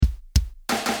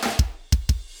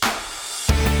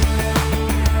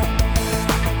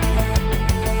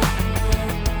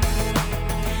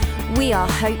We are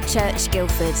Hope Church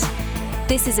Guildford.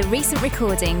 This is a recent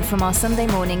recording from our Sunday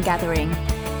morning gathering.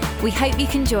 We hope you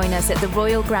can join us at the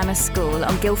Royal Grammar School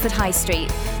on Guildford High Street,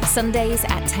 Sundays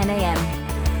at 10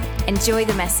 a.m. Enjoy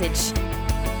the message.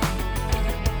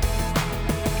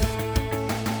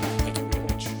 Thank you very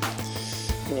much.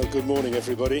 Well, good morning,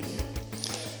 everybody.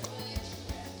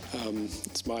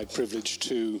 It's my privilege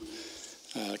to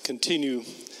continue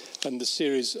on the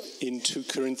series in 2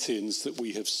 Corinthians that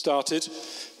we have started.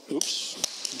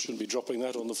 Oops, I shouldn't be dropping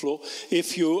that on the floor.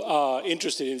 If you are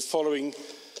interested in following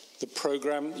the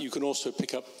program, you can also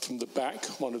pick up from the back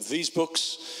one of these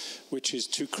books, which is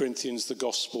 2 Corinthians, the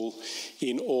Gospel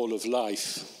in All of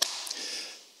Life.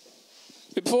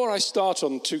 Before I start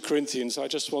on 2 Corinthians, I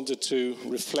just wanted to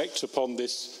reflect upon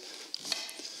this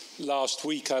last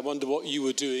week. I wonder what you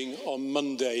were doing on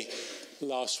Monday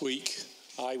last week.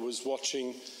 I was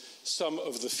watching some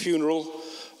of the funeral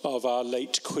of our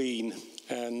late Queen,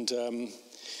 and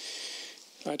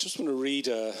I just want to read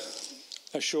a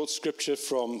short scripture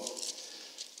from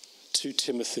 2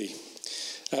 Timothy.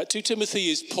 2 Timothy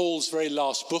is Paul's very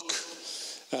last book,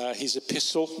 his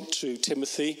epistle to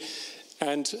Timothy,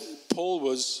 and Paul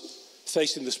was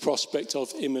facing this prospect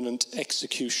of imminent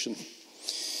execution.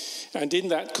 And in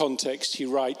that context, he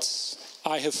writes,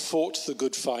 "I have fought the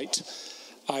good fight.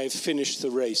 I have finished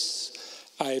the race.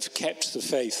 I have kept the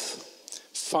faith.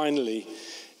 Finally,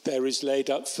 there is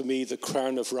laid up for me the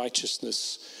crown of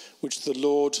righteousness, which the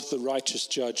Lord, the righteous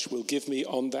judge, will give me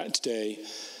on that day,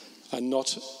 and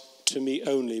not to me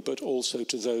only, but also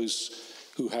to those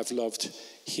who have loved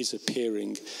his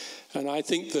appearing." And I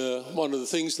think one of the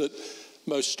things that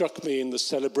most struck me in the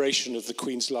celebration of the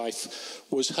Queen's life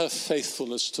was her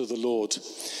faithfulness to the Lord.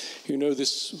 You know,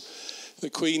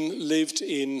 the Queen lived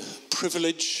in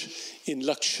privilege, in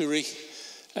luxury,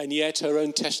 and yet her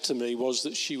own testimony was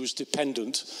that she was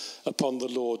dependent upon the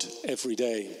Lord every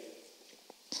day.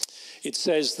 It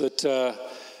says that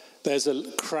there's a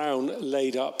crown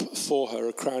laid up for her,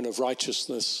 a crown of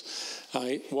righteousness.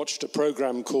 I watched a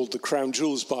program called The Crown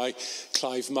Jewels by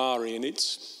Clive Murray, and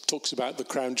it talks about the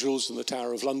crown jewels in the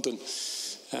Tower of London.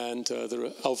 And there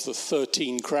are, of the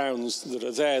 13 crowns that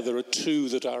are there are 2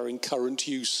 that are in current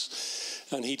use.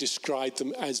 And he described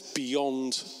them as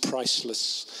beyond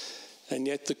priceless. And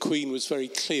yet the Queen was very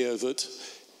clear that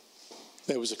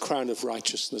there was a crown of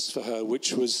righteousness for her,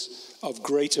 which was of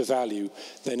greater value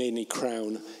than any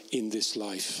crown in this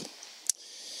life.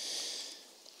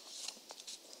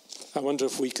 I wonder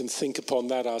if we can think upon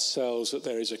that ourselves, that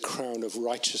there is a crown of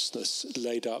righteousness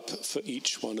laid up for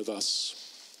each one of us.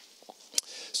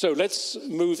 So let's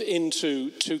move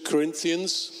into 2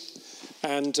 Corinthians.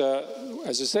 And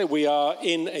as I said, we are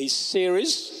in a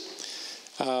series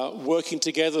working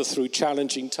together through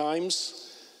challenging times.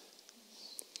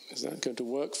 Is that going to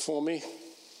work for me?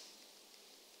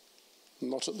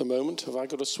 Not at the moment. Have I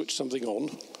got to switch something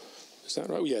on? Is that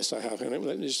right? Oh, yes, I have.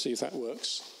 Let me just see if that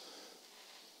works.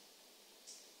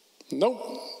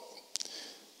 No.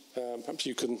 Perhaps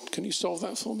you can you solve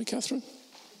that for me, Catherine?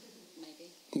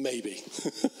 Maybe.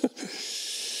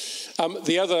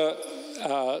 The other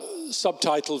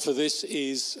subtitle for this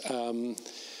is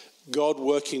God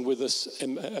working with us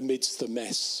amidst the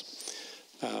mess.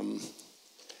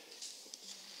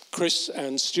 Chris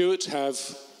and Stuart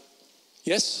have,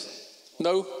 yes?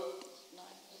 No?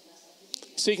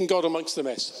 Seeking God amongst the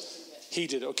mess. He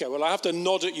did. Okay, well, I have to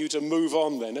nod at you to move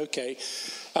on then. Okay.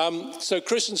 So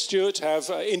Chris and Stuart have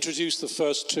introduced the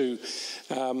first 2.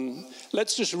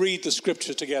 Let's just read the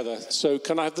scripture together. So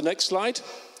can I have the next slide?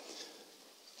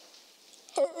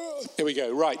 Here we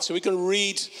go. Right, so we can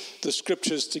read the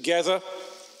scriptures together.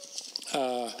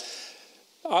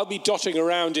 I'll be dotting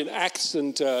around in Acts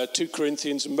and 2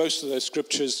 Corinthians, and most of those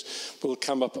scriptures will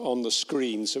come up on the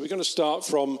screen. So we're going to start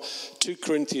from 2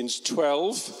 Corinthians 2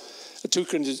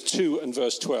 and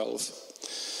verse 12.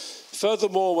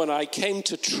 "Furthermore, when I came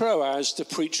to Troas to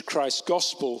preach Christ's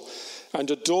gospel, and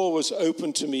a door was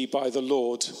opened to me by the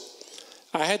Lord,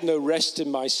 I had no rest in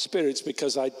my spirit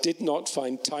because I did not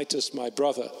find Titus my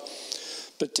brother.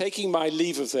 But taking my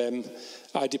leave of them,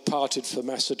 I departed for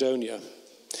Macedonia.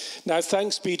 Now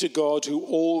thanks be to God who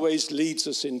always leads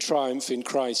us in triumph in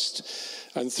Christ,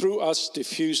 and through us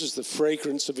diffuses the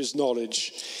fragrance of his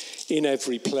knowledge in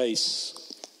every place.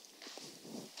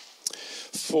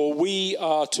 For we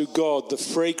are to God the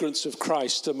fragrance of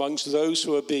Christ amongst those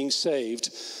who are being saved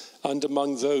and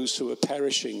among those who are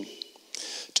perishing.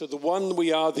 To the one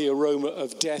we are the aroma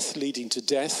of death leading to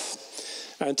death,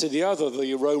 and to the other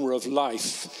the aroma of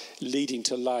life leading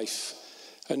to life.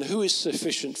 And who is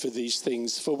sufficient for these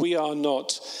things? For we are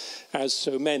not, as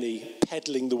so many,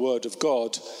 peddling the word of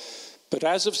God, but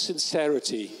as of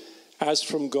sincerity as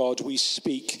from God, we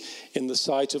speak in the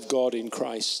sight of God in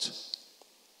Christ.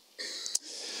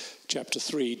 Chapter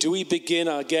 3, do we begin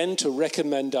again to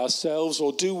recommend ourselves,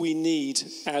 or do we need,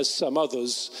 as some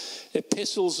others,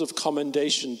 epistles of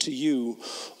commendation to you,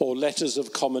 or letters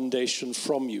of commendation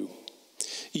from you?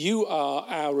 You are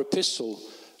our epistle,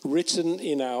 written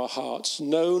in our hearts,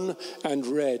 known and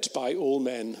read by all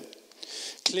men.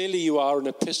 Clearly you are an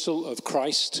epistle of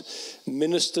Christ,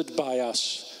 ministered by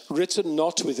us, written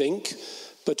not with ink,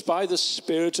 but by the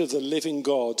Spirit of the living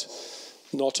God,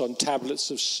 not on tablets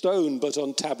of stone, but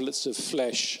on tablets of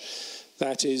flesh,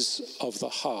 that is, of the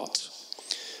heart.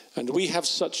 And we have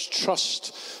such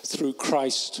trust through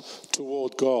Christ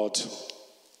toward God.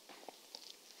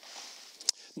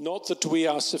 Not that we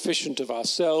are sufficient of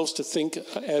ourselves to think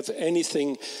of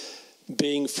anything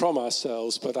being from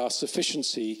ourselves, but our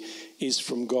sufficiency is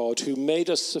from God, who made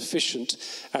us sufficient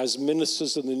as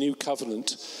ministers in the new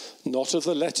covenant, not of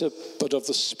the letter, but of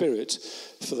the Spirit.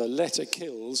 For the letter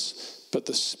kills, but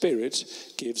the Spirit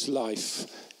gives life.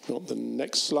 You want the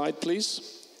next slide,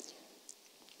 please?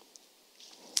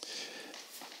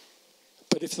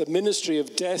 But if the ministry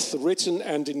of death, written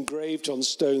and engraved on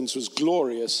stones, was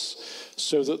glorious,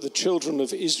 so that the children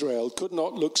of Israel could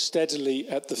not look steadily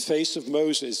at the face of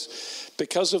Moses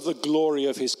because of the glory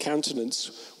of his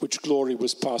countenance, which glory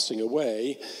was passing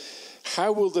away,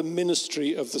 how will the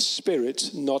ministry of the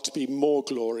Spirit not be more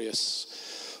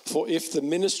glorious? For if the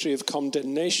ministry of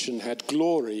condemnation had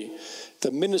glory,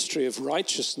 the ministry of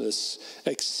righteousness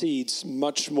exceeds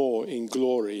much more in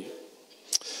glory.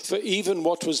 For even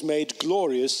what was made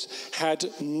glorious had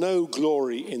no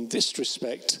glory in this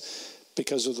respect,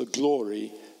 because of the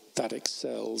glory that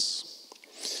excels.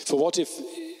 For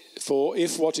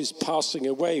if what is passing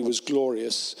away was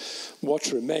glorious,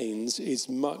 what remains is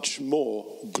much more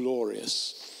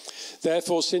glorious.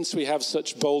 Therefore, since we have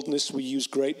such boldness, we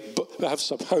have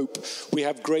some hope. We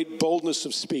have great boldness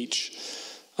of speech,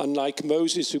 unlike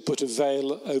Moses, who put a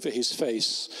veil over his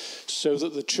face, so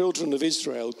that the children of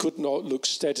Israel could not look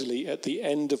steadily at the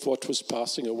end of what was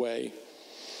passing away.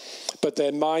 But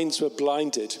their minds were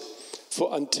blinded,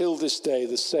 for until this day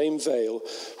the same veil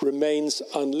remains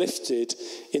unlifted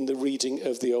in the reading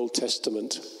of the Old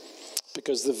Testament,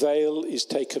 because the veil is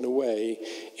taken away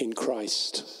in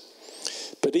Christ.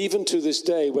 But even to this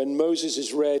day, when Moses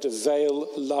is read, a veil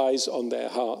lies on their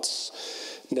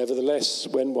hearts. Nevertheless,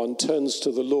 when one turns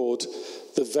to the Lord,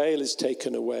 the veil is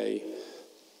taken away.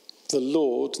 The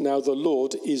Lord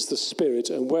is the Spirit,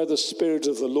 and where the Spirit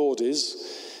of the Lord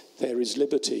is, there is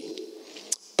liberty.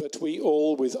 But we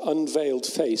all, with unveiled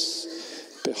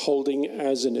face, beholding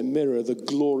as in a mirror the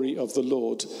glory of the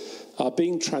Lord, are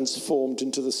being transformed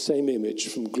into the same image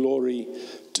from glory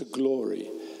to glory,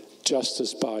 just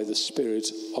as by the Spirit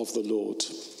of the Lord.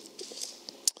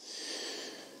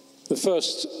 The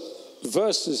first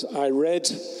verses I read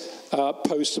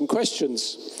posed some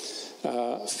questions.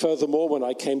 Furthermore, when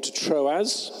I came to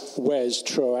Troas, where's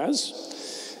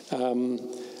Troas?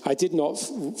 I did not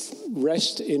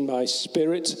rest in my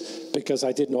spirit because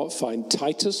I did not find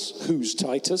Titus. Who's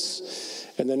Titus?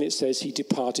 And then it says he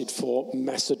departed for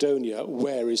Macedonia.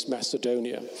 Where is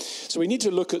Macedonia? So we need to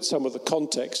look at some of the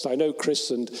context. I know Chris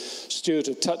and Stuart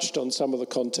have touched on some of the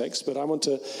context, but I want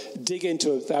to dig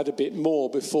into that a bit more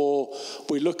before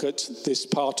we look at this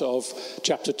part of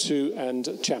chapter 2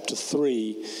 and chapter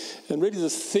 3. And really the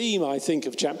theme, I think,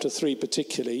 of chapter 3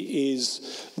 particularly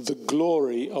is the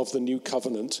glory of the new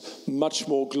covenant, much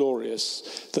more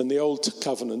glorious than the old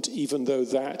covenant, even though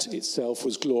that itself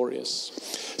was glorious.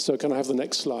 So can I have the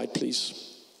next slide,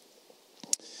 please?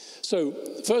 So,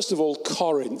 first of all,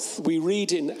 Corinth. We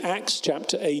read in Acts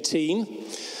chapter 18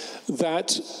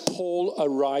 that Paul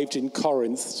arrived in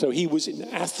Corinth. So he was in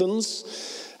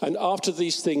Athens. And after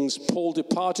these things, Paul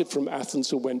departed from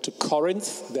Athens and went to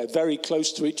Corinth. They're very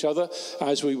close to each other,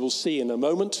 as we will see in a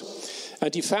moment.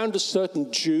 And he found a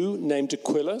certain Jew named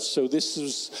Aquila. So this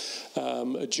was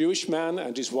a Jewish man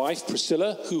and his wife,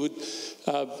 Priscilla, who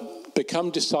had become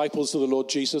disciples of the Lord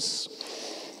Jesus.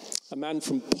 A man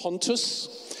from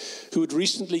Pontus, who had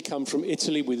recently come from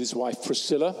Italy with his wife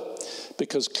Priscilla,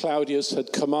 because Claudius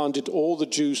had commanded all the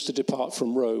Jews to depart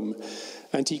from Rome.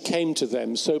 And he came to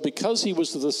them. So because he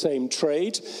was of the same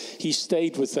trade, he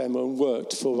stayed with them and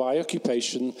worked, for by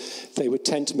occupation they were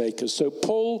tent makers. So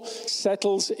Paul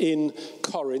settles in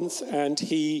Corinth and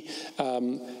he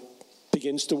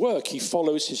begins to work. He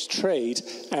follows his trade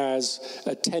as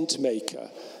a tent maker.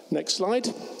 Next slide.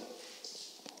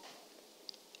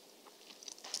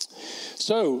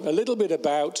 So a little bit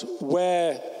about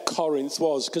where Corinth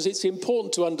was, because it's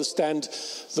important to understand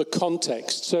the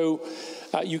context. So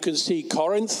you can see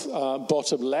Corinth,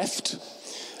 bottom left.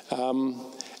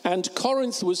 And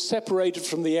Corinth was separated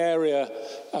from the area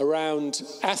around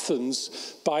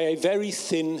Athens by a very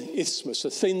thin isthmus,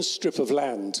 a thin strip of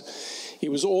land.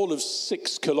 It was all of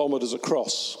 6 kilometers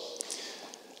across.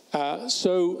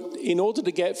 So in order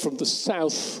to get from the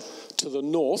south to the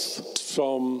north,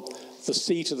 from the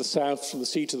sea to the south, from the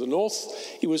sea to the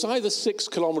north, it was either 6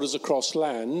 kilometers across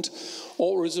land,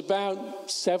 or it was about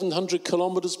 700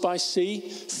 kilometers by sea,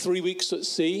 3 weeks at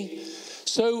sea.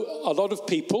 So a lot of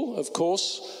people, of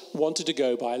course, wanted to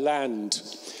go by land.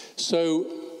 So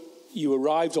you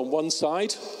arrived on one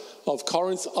side of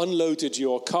Corinth, unloaded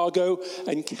your cargo,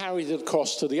 and carried it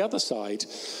across to the other side.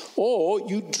 Or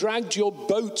you dragged your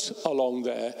boat along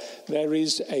there. There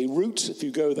is a route, if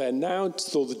you go there now,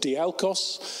 it's called the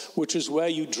Dialkos, which is where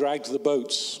you dragged the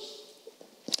boats.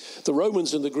 The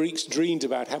Romans and the Greeks dreamed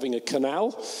about having a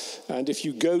canal, and if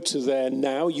you go to there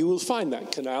now, you will find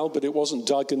that canal, but it wasn't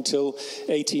dug until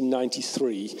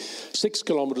 1893. 6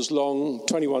 kilometers long,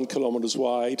 21 kilometers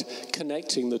wide,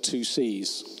 connecting the two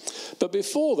seas. But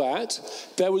before that,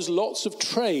 there was lots of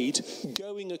trade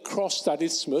going across that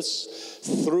isthmus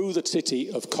through the city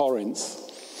of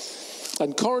Corinth.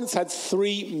 And Corinth had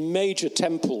 3 major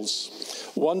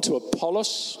temples, one to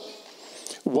Apollos,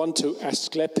 one to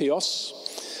Asclepios,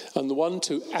 and the one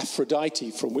to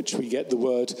Aphrodite, from which we get the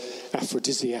word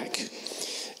aphrodisiac.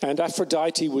 And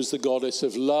Aphrodite was the goddess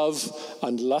of love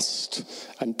and lust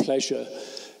and pleasure.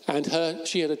 And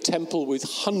she had a temple with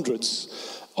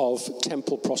hundreds of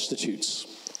temple prostitutes.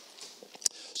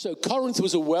 So Corinth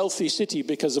was a wealthy city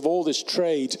because of all this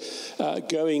trade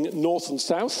going north and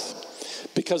south,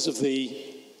 because of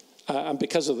the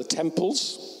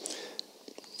temples.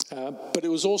 But it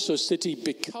was also a city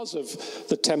because of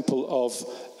the temple of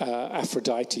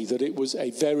Aphrodite, that it was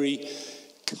a very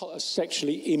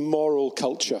sexually immoral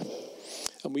culture.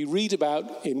 And we read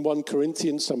about in 1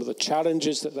 Corinthians some of the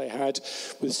challenges that they had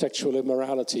with sexual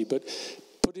immorality, but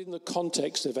put in the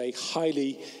context of a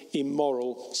highly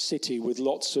immoral city with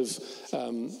lots of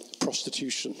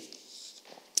prostitution.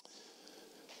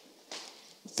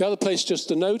 The other place just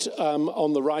to note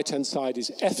on the right-hand side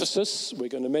is Ephesus. We're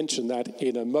going to mention that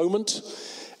in a moment.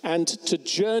 And to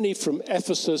journey from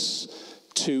Ephesus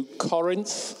to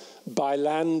Corinth by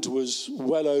land was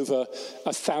well over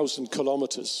 1,000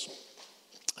 kilometers.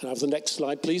 Can I have the next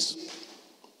slide, please?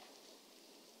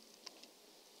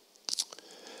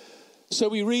 So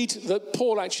we read that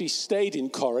Paul actually stayed in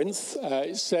Corinth.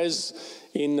 It says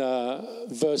in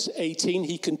verse 18,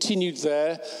 he continued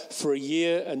there for 1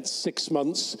 year and 6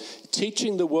 months,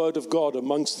 teaching the word of God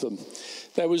amongst them.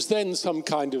 There was then some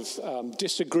kind of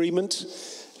disagreement,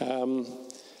 and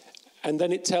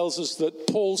then it tells us that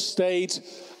Paul stayed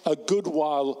a good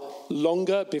while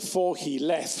longer before he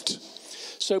left.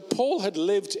 So Paul had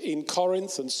lived in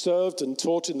Corinth and served and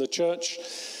taught in the church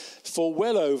for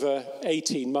well over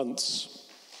 18 months.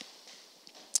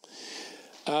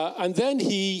 And then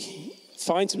he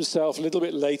finds himself a little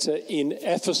bit later in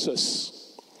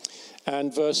Ephesus.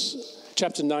 And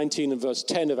chapter 19 and verse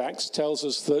 10 of Acts tells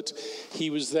us that he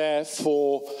was there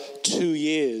for 2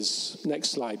 years.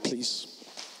 Next slide, please.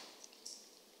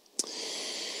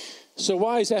 So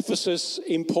why is Ephesus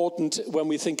important when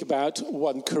we think about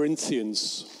 1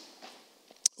 Corinthians?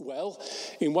 Well,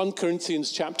 in 1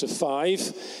 Corinthians chapter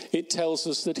 5, it tells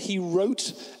us that he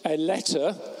wrote a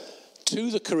letter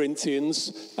to the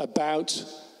Corinthians about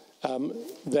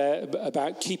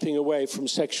keeping away from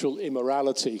sexual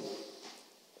immorality.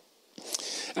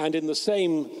 And in the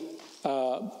same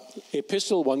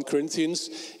epistle, 1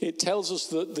 Corinthians, it tells us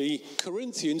that the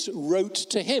Corinthians wrote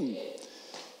to him.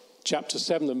 Chapter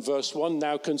 7 and verse 1,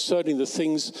 now concerning the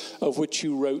things of which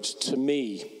you wrote to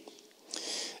me.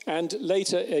 And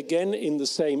later again in the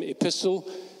same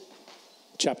epistle,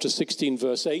 chapter 16,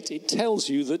 verse 8, it tells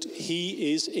you that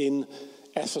he is in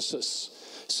Ephesus.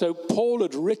 So Paul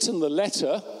had written the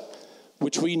letter,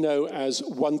 which we know as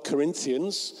 1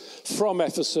 Corinthians, from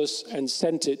Ephesus and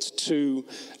sent it to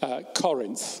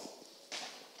Corinth.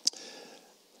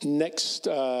 Next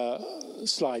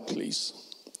slide, please.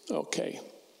 Okay.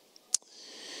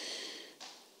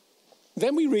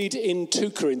 Then we read in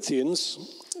 2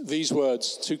 Corinthians these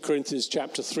words, 2 Corinthians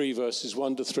chapter 3, verses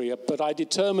 1 to 3. But I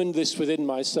determined this within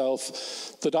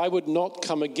myself, that I would not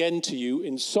come again to you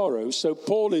in sorrow. So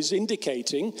Paul is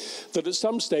indicating that at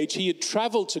some stage he had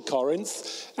traveled to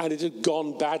Corinth and it had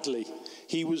gone badly.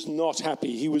 He was not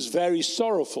happy. He was very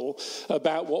sorrowful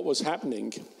about what was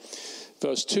happening.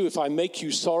 Verse 2, if I make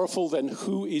you sorrowful, then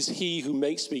who is he who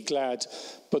makes me glad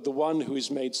but the one who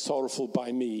is made sorrowful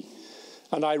by me?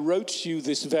 And I wrote you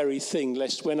this very thing,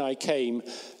 lest when I came,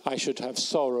 I should have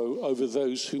sorrow over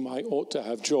those whom I ought to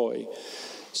have joy.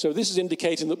 So this is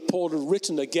indicating that Paul had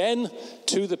written again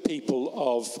to the people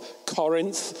of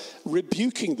Corinth,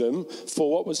 rebuking them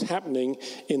for what was happening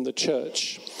in the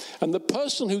church. And the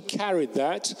person who carried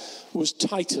that was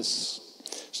Titus.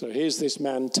 So here's this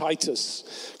man,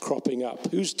 Titus, cropping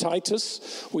up. Who's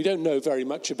Titus? We don't know very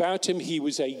much about him. He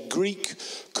was a Greek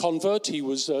convert. He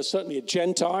was certainly a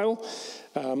Gentile,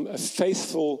 a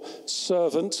faithful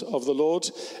servant of the Lord,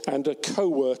 and a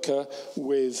co-worker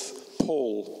with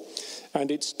Paul. And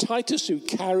it's Titus who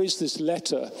carries this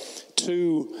letter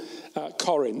to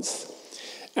Corinth.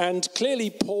 And clearly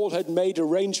Paul had made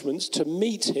arrangements to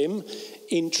meet him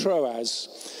in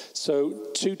Troas. So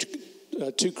 2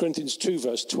 Corinthians 2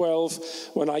 verse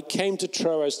 12, when I came to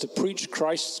Troas to preach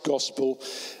Christ's gospel,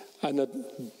 and a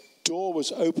door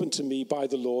was opened to me by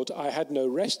the Lord, I had no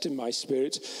rest in my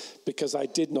spirit because I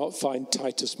did not find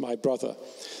Titus my brother.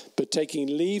 But taking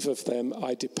leave of them,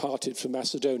 I departed for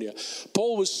Macedonia.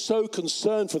 Paul was so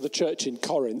concerned for the church in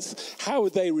Corinth, how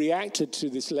they reacted to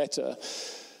this letter,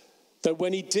 that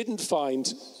when he didn't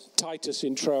find Titus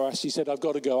in Troas, he said, I've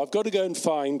got to go and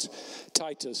find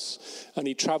Titus. And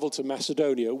he traveled to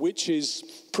Macedonia, which is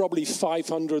probably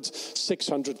 500,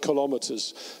 600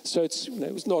 kilometers. So it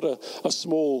was not a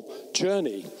small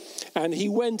journey. And he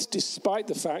went despite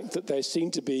the fact that there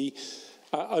seemed to be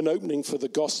an opening for the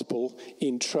gospel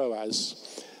in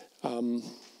Troas.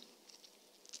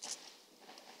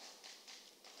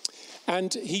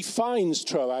 And he finds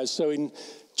Troas. So in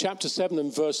chapter 7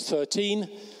 and verse 13,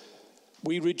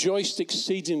 we rejoiced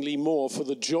exceedingly more for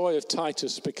the joy of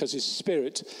Titus because his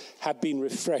spirit had been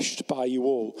refreshed by you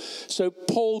all. So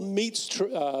Paul meets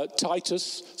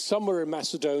Titus somewhere in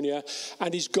Macedonia,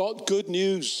 and he's got good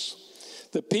news.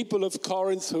 The people of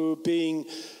Corinth who are being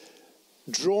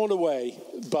drawn away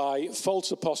by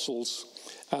false apostles,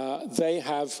 they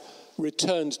have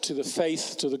returned to the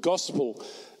faith, to the gospel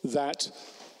that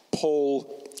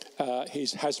Paul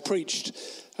has preached.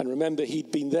 And remember,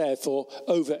 he'd been there for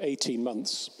over 18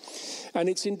 months. And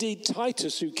it's indeed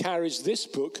Titus who carries this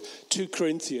book, 2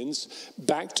 Corinthians,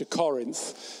 back to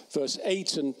Corinth.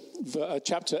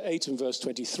 Chapter 8 and verse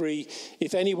 23,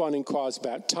 if anyone inquires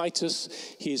about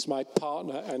Titus, he is my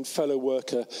partner and fellow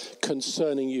worker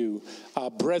concerning you.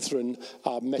 Our brethren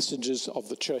are messengers of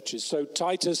the churches. So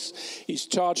Titus is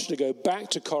charged to go back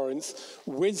to Corinth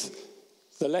with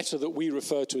the letter that we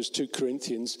refer to as 2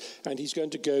 Corinthians, and he's going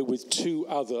to go with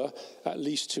at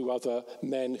least two other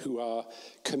men who are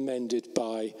commended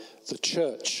by the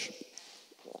church.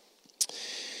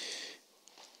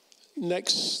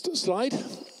 Next slide.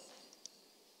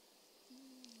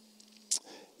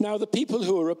 Now, the people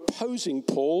who are opposing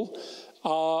Paul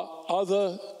are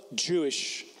other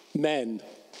Jewish men.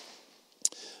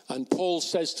 And Paul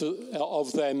says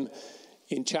of them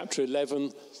in chapter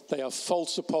 11, they are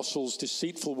false apostles,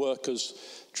 deceitful workers,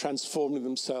 transforming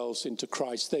themselves into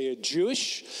Christ. They are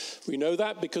Jewish. We know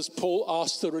that because Paul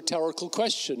asked the rhetorical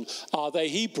question, are they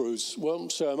Hebrews? Well,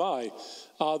 so am I.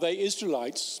 Are they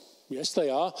Israelites? Yes, they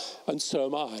are, and so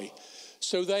am I.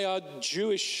 So they are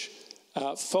Jewish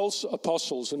false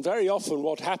apostles. And very often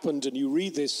what happened, and you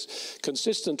read this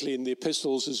consistently in the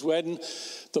epistles, is when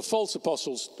the false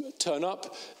apostles turn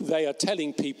up, they are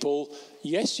telling people,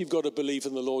 yes, you've got to believe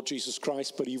in the Lord Jesus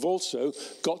Christ, but you've also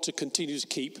got to continue to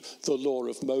keep the law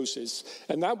of Moses.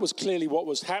 And that was clearly what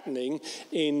was happening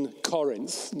in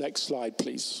Corinth. Next slide,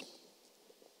 please.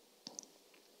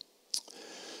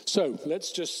 So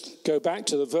let's just go back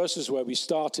to the verses where we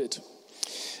started.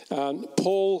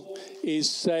 Paul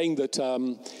is saying that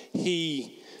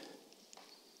he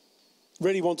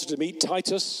really wanted to meet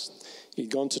Titus. He'd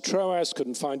gone to Troas,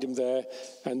 couldn't find him there,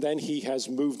 and then he has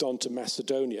moved on to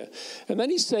Macedonia. And then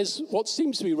he says what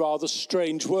seems to be rather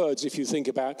strange words if you think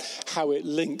about how it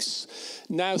links.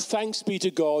 Now thanks be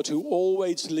to God who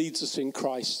always leads us in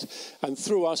Christ and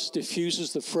through us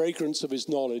diffuses the fragrance of his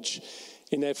knowledge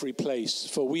in every place.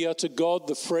 For we are to God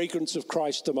the fragrance of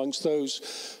Christ amongst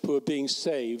those who are being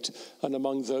saved and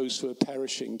among those who are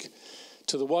perishing.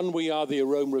 To the one we are the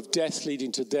aroma of death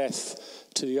leading to death,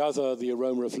 to the other the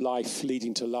aroma of life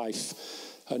leading to life.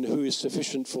 And who is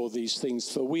sufficient for these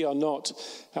things? For we are not,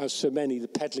 as so many,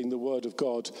 peddling the word of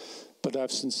God, but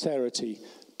have sincerity.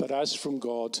 But as from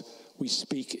God, we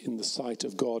speak in the sight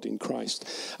of God in Christ.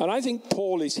 And I think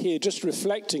Paul is here just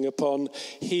reflecting upon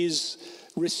his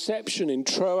reception in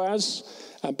Troas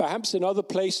and perhaps in other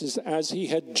places as he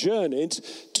had journeyed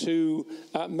to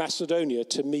Macedonia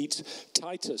to meet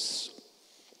Titus.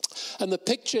 And the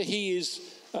picture he is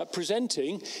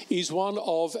presenting is one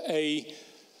of a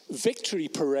victory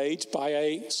parade by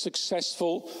a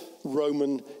successful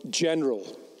Roman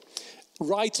general.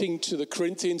 Writing to the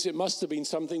Corinthians, it must have been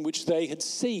something which they had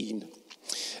seen.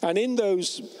 And in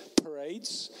those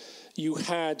parades, you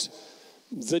had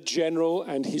the general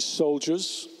and his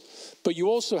soldiers, but you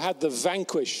also had the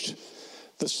vanquished,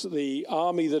 the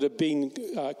army that had been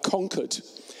conquered.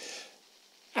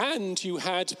 And you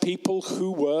had people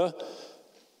who were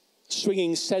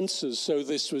swinging censers. So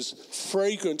this was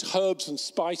fragrant herbs and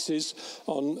spices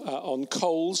on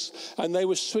coals, and they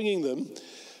were swinging them.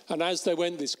 And as they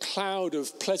went, this cloud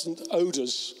of pleasant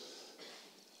odors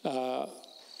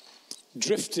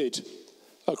drifted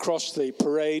across the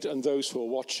parade and those who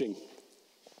were watching.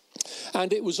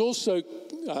 And it was also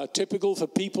typical for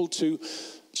people to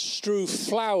strew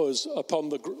flowers upon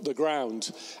the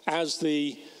ground as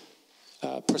the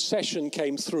procession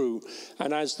came through,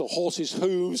 and as the horses'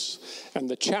 hooves and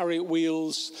the chariot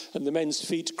wheels and the men's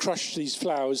feet crushed these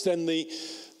flowers, then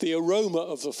the aroma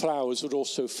of the flowers would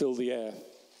also fill the air.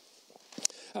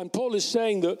 And Paul is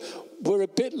saying that we're a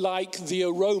bit like the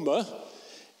aroma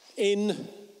in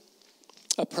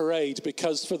a parade,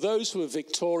 because for those who are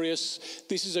victorious,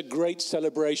 this is a great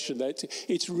celebration.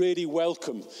 It's really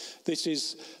welcome. This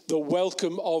is the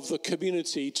welcome of the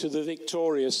community to the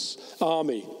victorious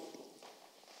army.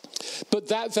 But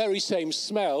that very same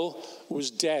smell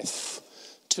was death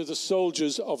to the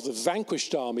soldiers of the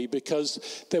vanquished army,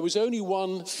 because there was only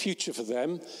one future for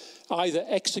them, either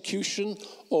execution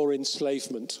or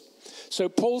enslavement. So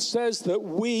Paul says that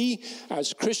we,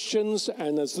 as Christians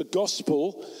and as the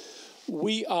gospel,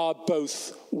 we are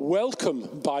both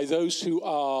welcome by those who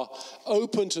are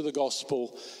open to the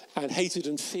gospel and hated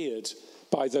and feared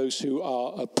by those who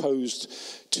are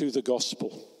opposed to the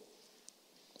gospel.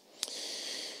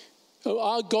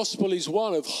 Our gospel is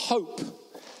one of hope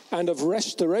and of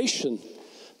restoration,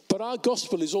 but our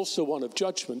gospel is also one of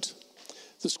judgment.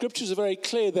 The scriptures are very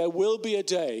clear. There will be a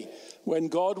day when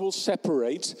God will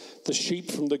separate the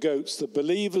sheep from the goats, the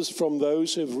believers from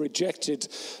those who have rejected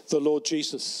the Lord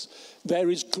Jesus. There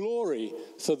is glory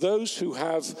for those who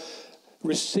have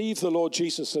received the Lord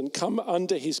Jesus and come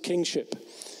under his kingship.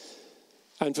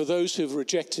 And for those who have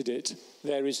rejected it,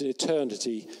 there is an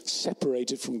eternity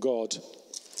separated from God.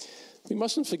 We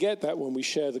mustn't forget that when we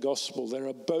share the gospel. There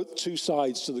are both two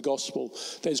sides to the gospel.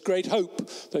 There's great hope,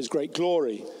 there's great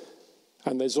glory,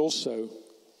 and there's also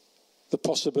the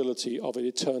possibility of an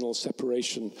eternal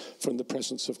separation from the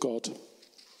presence of God.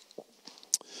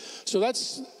 So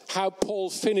that's how Paul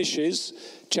finishes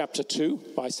chapter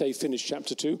 2. I say finish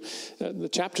chapter 2. The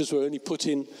chapters were only put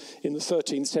in the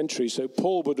 13th century, so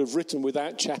Paul would have written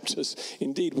without chapters,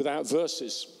 indeed without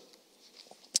verses.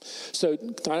 So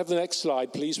can I have the next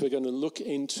slide, please? We're going to look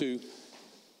into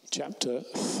chapter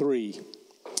 3.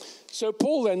 So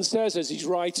Paul then says, as he's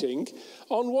writing,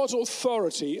 on what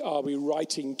authority are we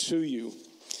writing to you?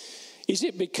 Is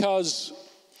it because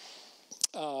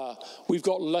we've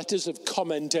got letters of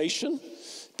commendation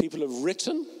people have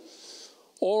written?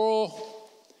 Or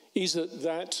is it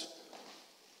that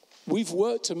we've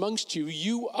worked amongst you?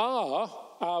 You are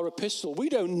our epistle. We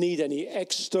don't need any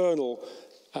external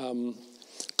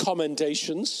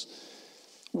commendations.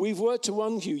 We've worked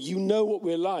among you. You know what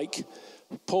we're like.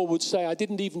 Paul would say, I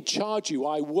didn't even charge you.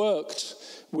 I worked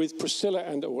with Priscilla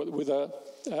and with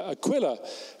Aquila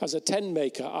as a tent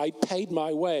maker. I paid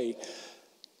my way.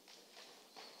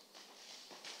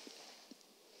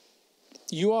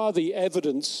 You are the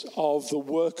evidence of the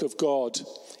work of God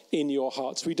in your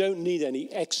hearts. We don't need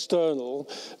any external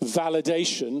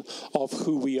validation of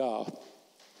who we are.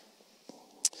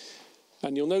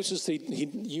 And you'll notice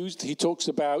he talks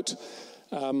about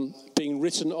being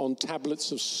written on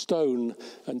tablets of stone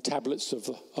and tablets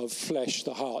of flesh,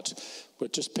 the heart. We'll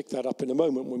just pick that up in a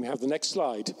moment when we have the next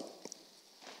slide.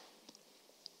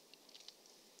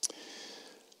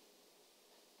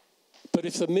 But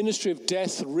if the ministry of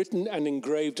death written and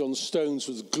engraved on stones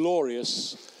was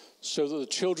glorious, so that the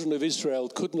children of Israel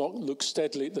could not look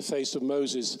steadily at the face of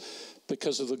Moses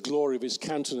because of the glory of his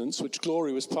countenance, which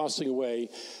glory was passing away,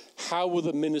 how will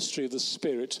the ministry of the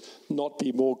Spirit not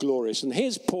be more glorious? And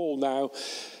here's Paul now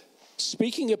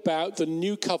speaking about the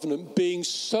new covenant being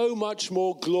so much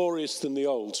more glorious than the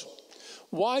old.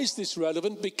 Why is this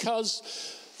relevant?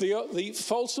 Because the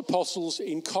false apostles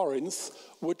in Corinth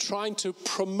were trying to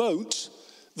promote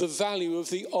the value of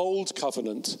the old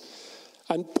covenant.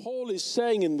 And Paul is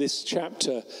saying in this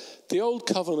chapter, the old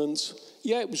covenant,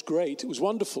 yeah, it was great, it was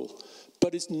wonderful,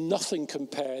 but it's nothing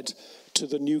compared to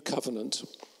the new covenant.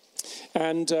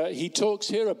 And he talks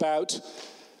here about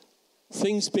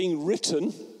things being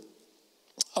written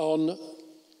on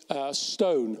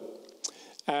stone.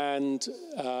 And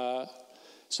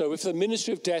So if the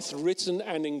ministry of death written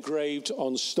and engraved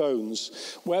on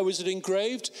stones, where was it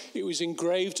engraved? It was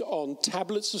engraved on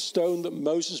tablets of stone that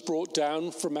Moses brought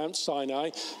down from Mount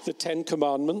Sinai, the 10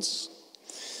 Commandments.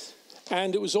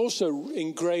 And it was also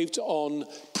engraved on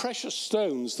precious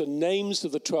stones, the names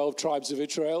of the 12 tribes of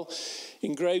Israel,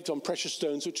 engraved on precious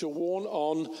stones which are worn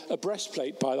on a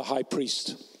breastplate by the high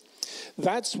priest.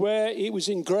 That's where it was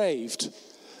engraved.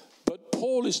 But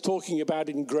Paul is talking about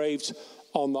engraved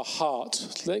on the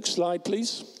heart. Next slide,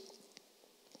 please.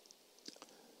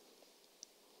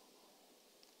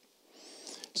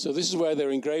 So this is where they're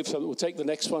engraved. So we'll take the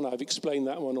next one. I've explained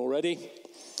that one already.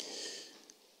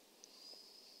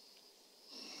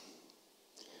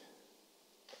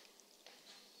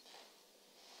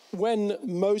 When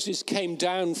Moses came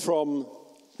down from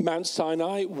Mount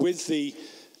Sinai with the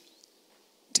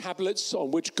tablets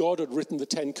on which God had written the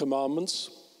 10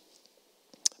 Commandments,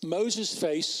 Moses'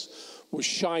 face was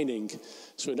shining.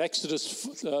 So in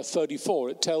Exodus 34,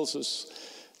 it tells us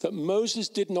that Moses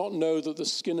did not know that the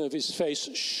skin of his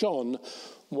face shone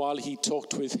while he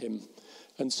talked with him.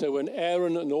 And so when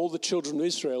Aaron and all the children of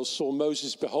Israel saw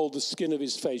Moses, behold, the skin of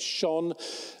his face shone,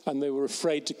 and they were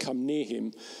afraid to come near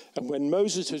him. And when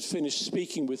Moses had finished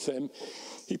speaking with them,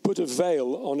 he put a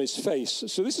veil on his face.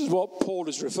 So this is what Paul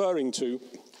is referring to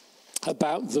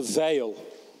about the veil.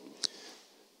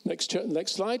 Next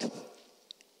slide.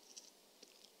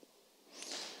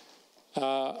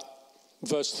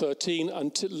 Verse 13,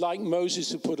 until, like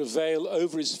Moses who put a veil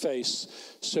over his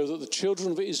face so that the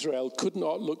children of Israel could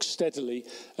not look steadily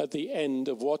at the end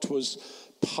of what was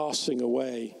passing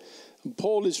away. And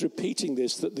Paul is repeating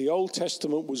this, that the Old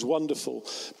Testament was wonderful,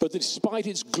 but despite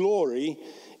its glory,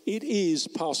 it is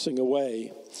passing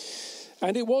away.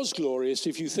 And it was glorious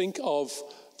if you think of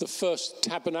the first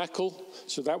tabernacle.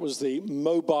 So that was the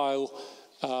mobile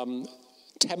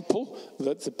temple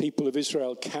that the people of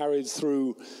Israel carried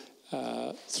through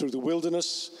the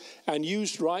wilderness and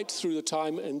used right through the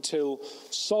time until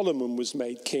Solomon was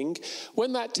made king.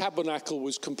 When that tabernacle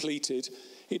was completed,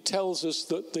 it tells us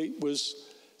that it was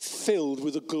filled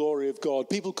with the glory of God.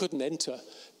 People couldn't enter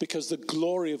because the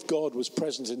glory of God was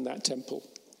present in that temple.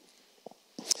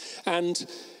 And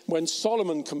when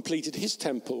Solomon completed his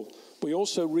temple, we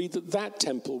also read that that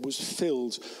temple was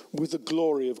filled with the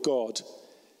glory of God.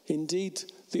 Indeed,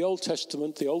 the Old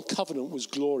Testament, the Old Covenant was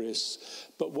glorious,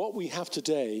 but what we have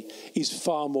today is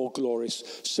far more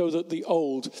glorious, so that the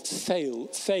old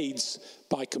fades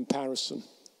by comparison.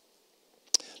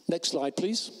 Next slide,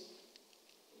 please.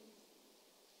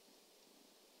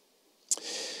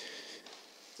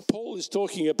 Paul is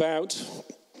talking about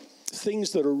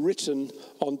things that are written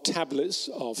on tablets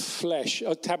of flesh,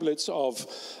 tablets of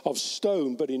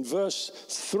stone, but in verse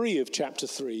 3 of chapter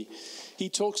 3, he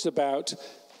talks about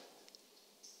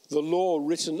the law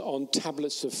written on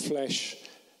tablets of flesh,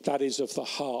 that is of the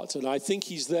heart. And I think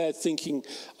he's there thinking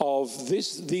of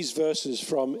these verses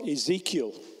from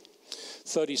Ezekiel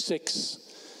 36.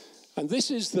 And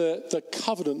this is the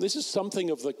covenant. This is something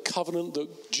of the covenant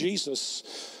that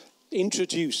Jesus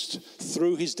introduced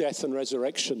through his death and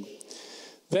resurrection.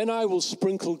 Then I will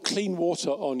sprinkle clean water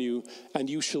on you, and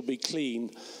you shall be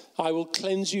clean. I will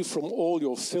cleanse you from all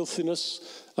your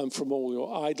filthiness and from all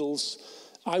your idols.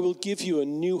 I will give you a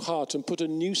new heart and put a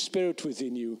new spirit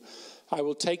within you. I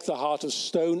will take the heart of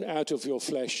stone out of your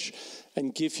flesh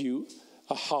and give you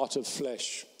a heart of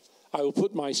flesh. I will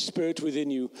put my spirit within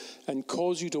you and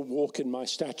cause you to walk in my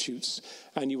statutes,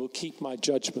 and you will keep my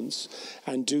judgments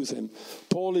and do them.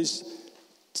 Paul is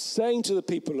saying to the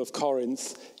people of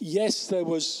Corinth, yes, there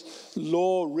was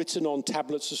law written on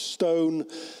tablets of stone,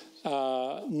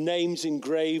 names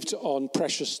engraved on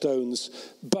precious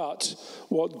stones. But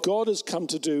what God has come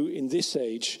to do in this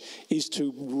age is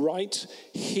to write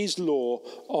his law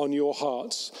on your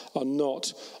hearts and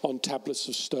not on tablets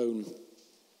of stone.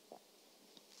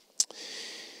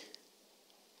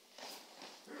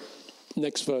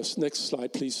 Next verse, next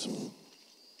slide, please.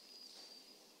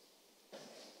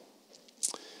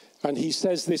 And he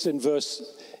says this in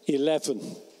verse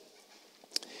 11.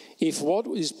 If what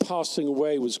is passing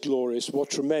away was glorious,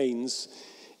 what remains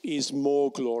is more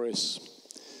glorious.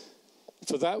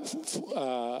 For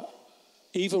that,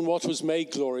 even what was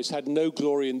made glorious had no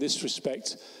glory in this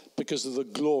respect because of the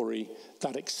glory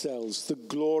that excels, the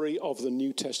glory of the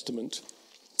New Testament.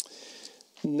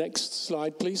 Next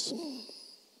slide, please.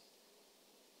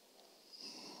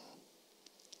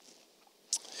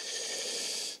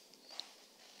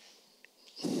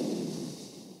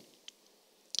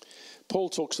 Paul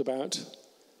talks about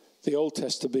the Old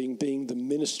Testament being the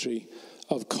ministry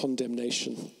of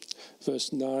condemnation.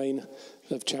 Verse 9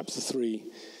 of chapter 3.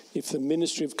 if the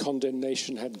ministry of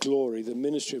condemnation had glory, the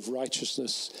ministry of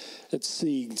righteousness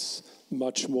exceeds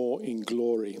much more in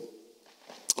glory.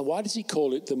 And why does he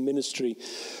call it the ministry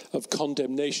of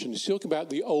condemnation? He's talking about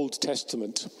the Old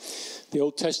Testament. The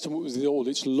Old Testament with all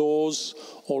its laws,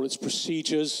 all its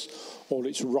procedures, all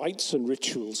its rites and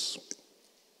rituals.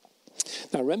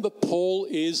 Now remember, Paul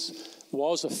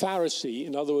was a Pharisee.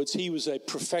 In other words, he was a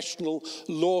professional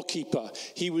lawkeeper.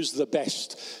 He was the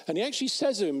best. And he actually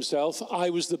says of himself, I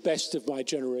was the best of my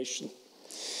generation.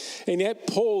 And yet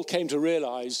Paul came to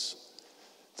realize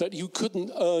that you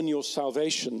couldn't earn your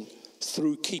salvation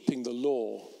through keeping the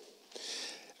law.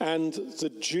 And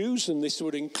the Jews, and this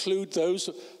would include those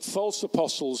false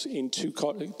apostles in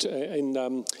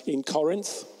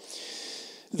Corinth,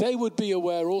 they would be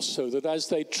aware also that as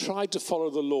they tried to follow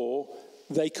the law,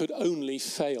 they could only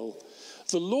fail.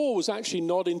 The law was actually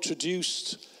not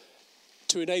introduced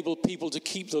to enable people to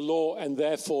keep the law and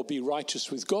therefore be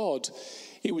righteous with God.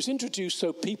 It was introduced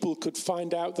so people could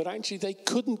find out that actually they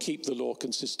couldn't keep the law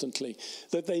consistently,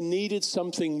 that they needed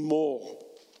something more.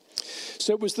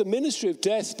 So it was the ministry of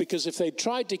death, because if they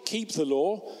tried to keep the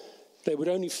law, they would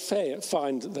only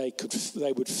find that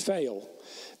they would fail.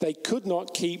 They could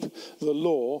not keep the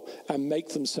law and make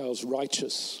themselves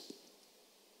righteous.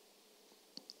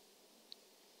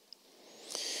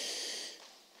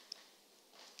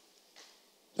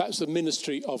 That's the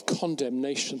ministry of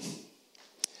condemnation.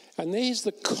 And there's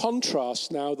the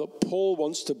contrast now that Paul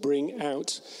wants to bring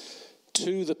out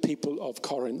to the people of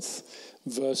Corinth.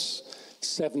 Verse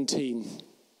 17.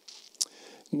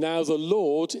 Now the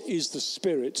Lord is the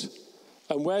Spirit,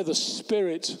 and where the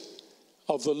Spirit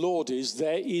of the Lord is,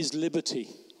 there is liberty.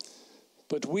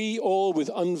 But we all with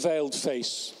unveiled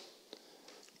face,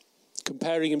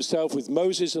 comparing himself with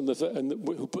Moses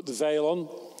who put the veil on,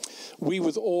 we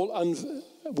with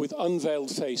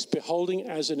unveiled face, beholding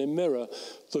as in a mirror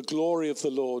the glory of the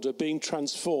Lord, are being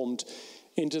transformed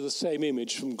into the same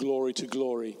image from glory to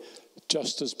glory,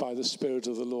 just as by the Spirit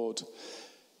of the Lord.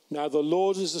 Now the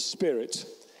Lord is the Spirit,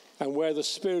 and where the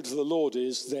Spirit of the Lord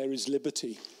is, there is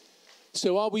liberty.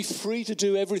 So are we free to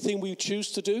do everything we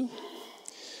choose to do?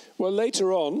 Well,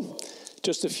 later on,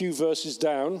 just a few verses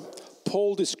down,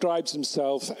 Paul describes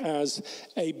himself as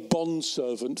a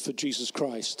bondservant for Jesus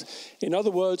Christ. In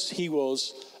other words, he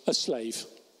was a slave.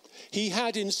 He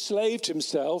had enslaved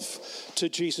himself to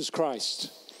Jesus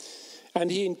Christ. And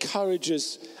he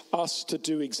encourages us to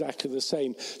do exactly the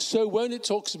same. So when it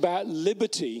talks about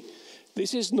liberty,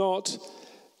 this is not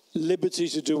liberty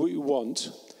to do what you want.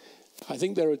 I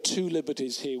think there are two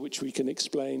liberties here which we can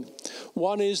explain.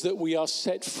 One is that we are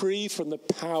set free from the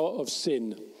power of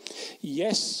sin.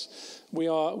 Yes,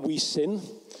 we sin,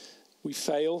 we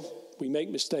fail, we make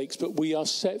mistakes, but we are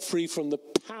set free from the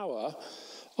power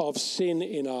of sin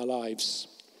in our lives.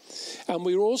 And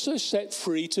we're also set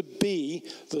free to be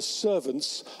the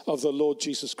servants of the Lord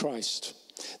Jesus Christ.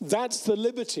 That's the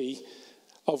liberty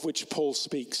of which Paul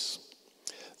speaks.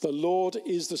 The Lord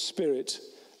is the Spirit,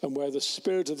 and where the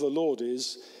Spirit of the Lord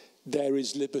is, there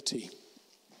is liberty.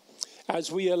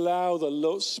 As we allow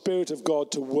the Spirit of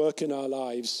God to work in our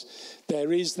lives,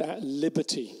 there is that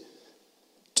liberty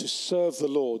to serve the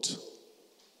Lord.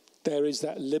 There is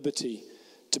that liberty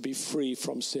to be free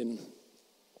from sin.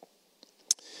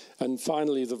 And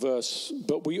finally the verse,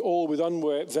 but we all with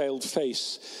unveiled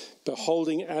face,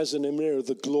 beholding as in a mirror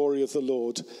the glory of the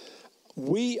Lord,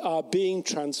 we are being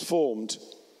transformed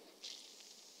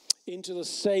into the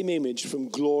same image from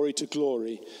glory to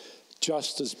glory,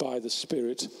 just as by the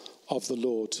Spirit of the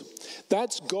Lord.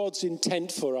 That's God's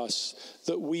intent for us,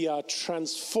 that we are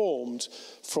transformed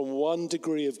from one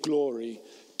degree of glory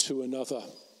to another.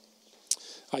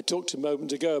 I talked a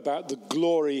moment ago about the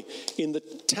glory in the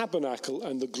tabernacle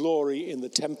and the glory in the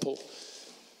temple.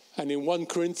 And in 1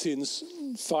 Corinthians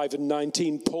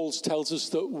 5:19, Paul tells us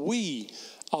that we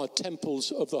are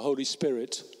temples of the Holy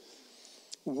Spirit.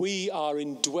 We are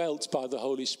indwelt by the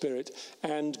Holy Spirit.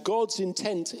 And God's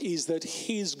intent is that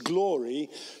his glory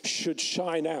should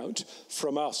shine out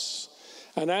from us.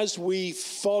 And as we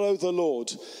follow the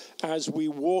Lord, as we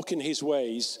walk in his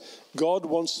ways, God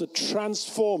wants to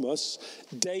transform us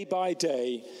day by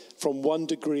day from one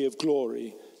degree of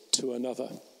glory to another.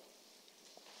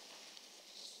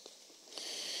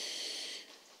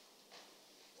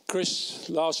 Chris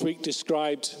last week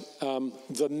described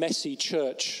the messy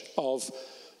church of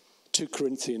 2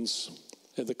 Corinthians,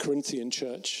 the Corinthian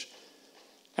church.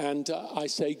 And I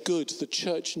say, good, the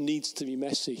church needs to be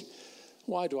messy.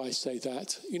 Why do I say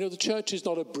that? You know, the church is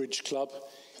not a bridge club.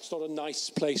 It's not a nice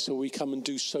place where we come and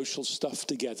do social stuff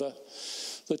together.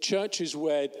 The church is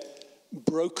where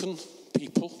broken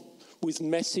people with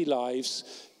messy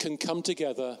lives can come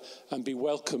together and be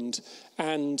welcomed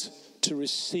and to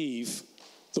receive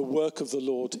the work of the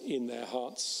Lord in their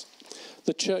hearts.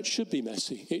 The church should be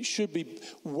messy. It should be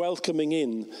welcoming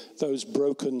in those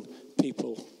broken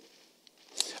people.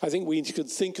 I think we could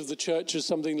think of the church as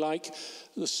something like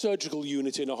the surgical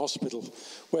unit in a hospital,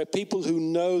 where people who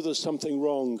know there's something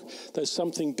wrong, there's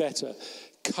something better,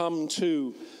 come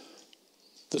to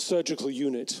the surgical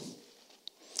unit.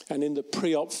 And in the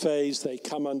pre-op phase, they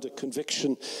come under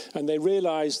conviction and they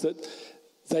realize that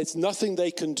there's nothing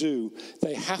they can do.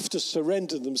 They have to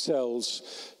surrender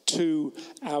themselves to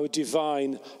our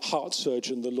divine heart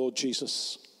surgeon, the Lord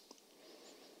Jesus.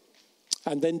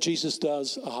 And then Jesus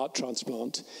does a heart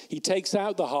transplant. He takes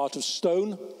out the heart of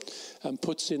stone and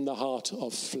puts in the heart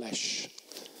of flesh.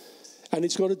 And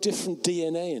it's got a different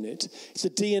DNA in it. It's a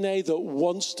DNA that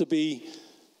wants to be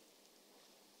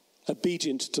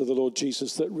obedient to the Lord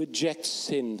Jesus, that rejects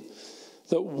sin,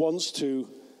 that wants to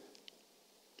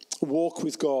walk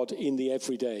with God in the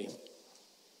everyday.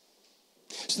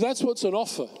 So that's what's on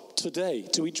offer today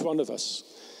to each one of us.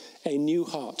 A new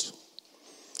heart.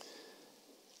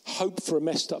 Hope for a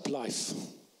messed up life.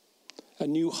 A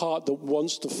new heart that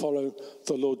wants to follow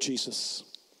the Lord Jesus.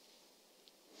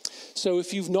 So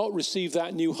if you've not received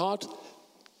that new heart,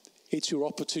 it's your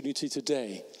opportunity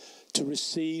today to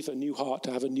receive a new heart,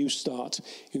 to have a new start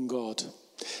in God.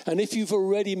 And if you've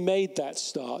already made that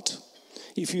start,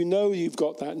 if you know you've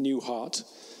got that new heart,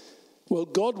 well,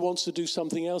 God wants to do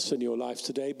something else in your life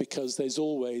today, because there's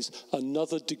always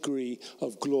another degree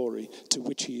of glory to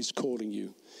which he is calling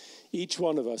you. Each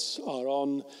one of us are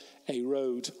on a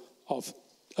road of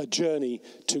a journey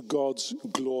to God's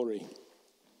glory.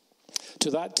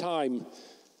 To that time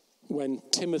when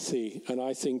Timothy, and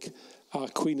I think our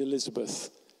Queen Elizabeth,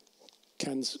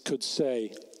 could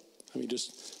say, let me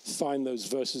just find those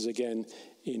verses again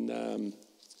in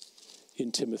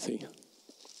Timothy.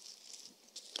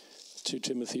 2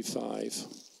 Timothy 5.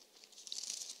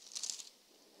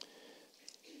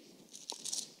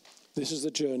 This is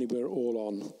the journey we're all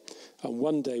on. And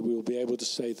one day we will be able to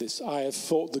say this: I have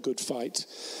fought the good fight.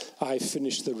 I have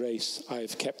finished the race. I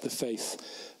have kept the faith.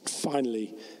 And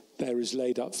finally, there is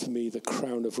laid up for me the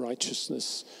crown of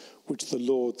righteousness, which the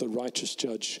Lord, the righteous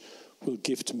judge, will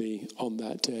give to me on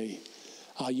that day.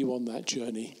 Are you on that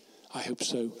journey? I hope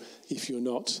so. If you're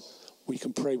not, we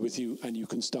can pray with you and you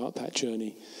can start that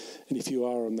journey. And if you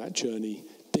are on that journey,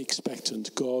 be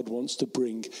expectant. God wants to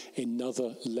bring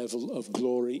another level of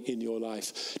glory in your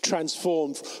life.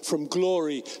 Transformed from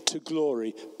glory to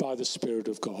glory by the Spirit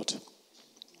of God.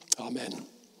 Amen.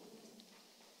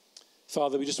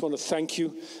 Father, we just want to thank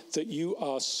you that you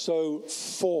are so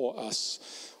for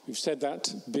us. We've said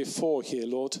that before here,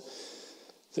 Lord,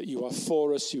 that you are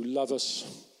for us, you love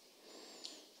us.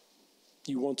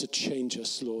 You want to change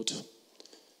us, Lord,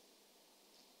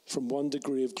 from one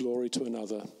degree of glory to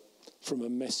another, from a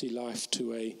messy life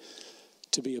to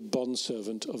be a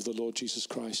bondservant of the Lord Jesus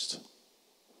Christ.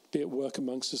 Be at work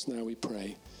amongst us now, we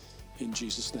pray. In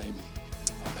Jesus' name,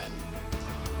 amen.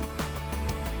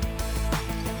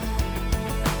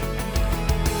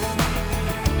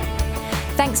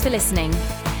 Thanks for listening.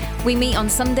 We meet on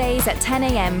Sundays at 10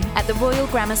 a.m. at the Royal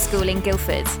Grammar School in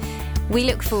Guildford. We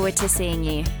look forward to seeing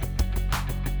you.